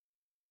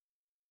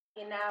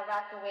You're now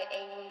rocking with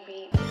A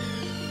Beats.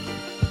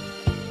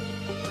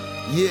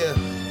 Yeah.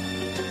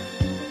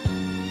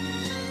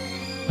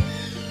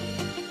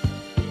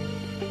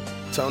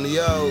 Tony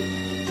O.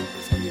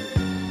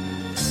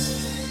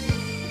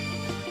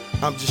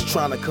 I'm just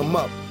trying to come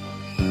up.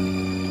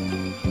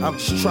 I'm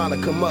just trying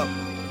to come up.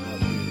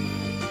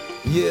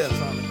 Yeah.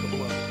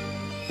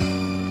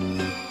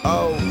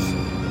 O's.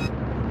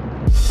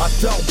 I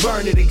don't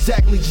burn it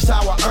exactly just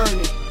how I earn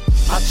it.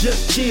 I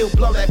just chill,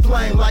 blow that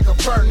flame like a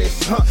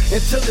furnace,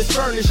 until it's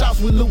furnished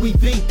house with Louis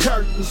V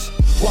curtains.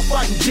 While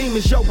fighting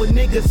demons, yo, but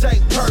niggas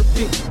ain't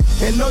perfect.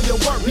 And know your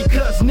worth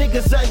because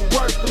niggas ain't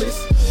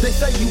worthless. They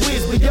say you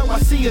is, but yo, I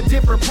see a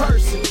different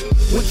person.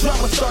 When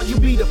drama start, you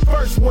be the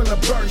first one to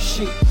burst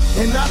shit.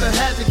 And I done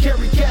had to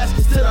carry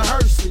caskets to the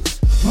hearses.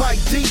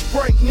 Mike D,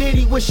 Frank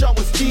Nitty, wish I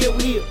was still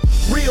here.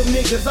 Real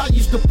niggas, I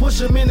used to push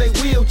them in their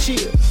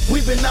wheelchair.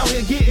 We been out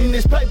here getting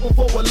this paper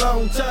for a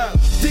long time.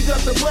 Dig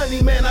up the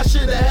money, man, I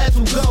should've had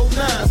some gold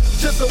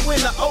nines. Just so when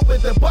I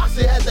opened the box,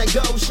 it had that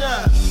gold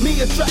shine.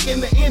 Me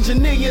attracting the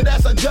engineer, yeah,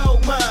 that's a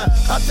gold mine.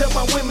 I tell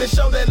my women,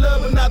 show that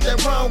love and not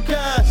that wrong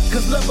kind.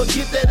 Cause love will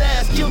get that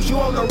ass, killed you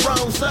on the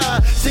wrong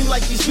side. Seem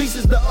like these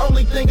pieces the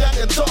only thing I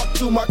can talk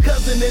to. My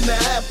cousin in the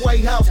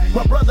halfway house,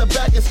 my brother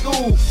back in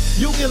school.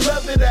 You can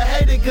love it or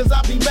hate it, cause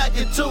I be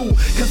macking too.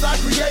 Cause I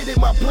created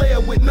my player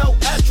with no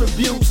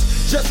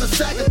attributes. Just a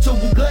sack or two,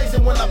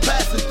 glazing when I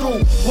pass it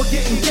through. What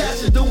getting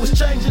cash to do is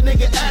change a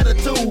nigga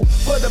attitude.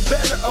 For the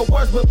better or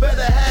worse, but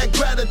better have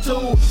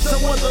gratitude.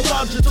 Someone's a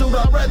longitude,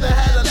 I'd rather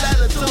have a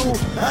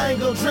latitude. I ain't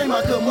gon' dream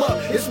I come up,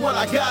 it's what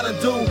I gotta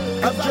do.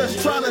 I'm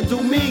just trying to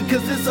do me,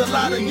 cause it's a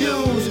lot of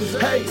yous.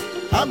 Hey,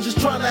 I'm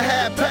just trying to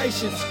have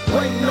patience,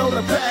 waiting on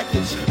the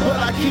package, but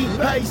I keep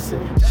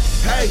pacing.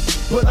 Hey,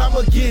 but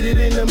I'ma get it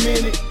in a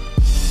minute.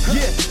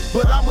 Yeah,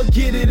 but I'ma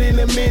get it in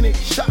a minute.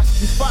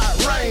 Shots be fire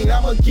rain,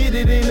 I'ma get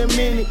it in a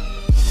minute.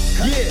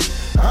 Yeah,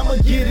 I'ma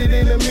get it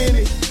in a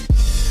minute.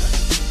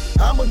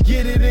 I'ma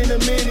get it in a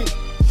minute.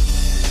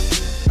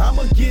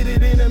 I'ma get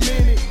it in a minute.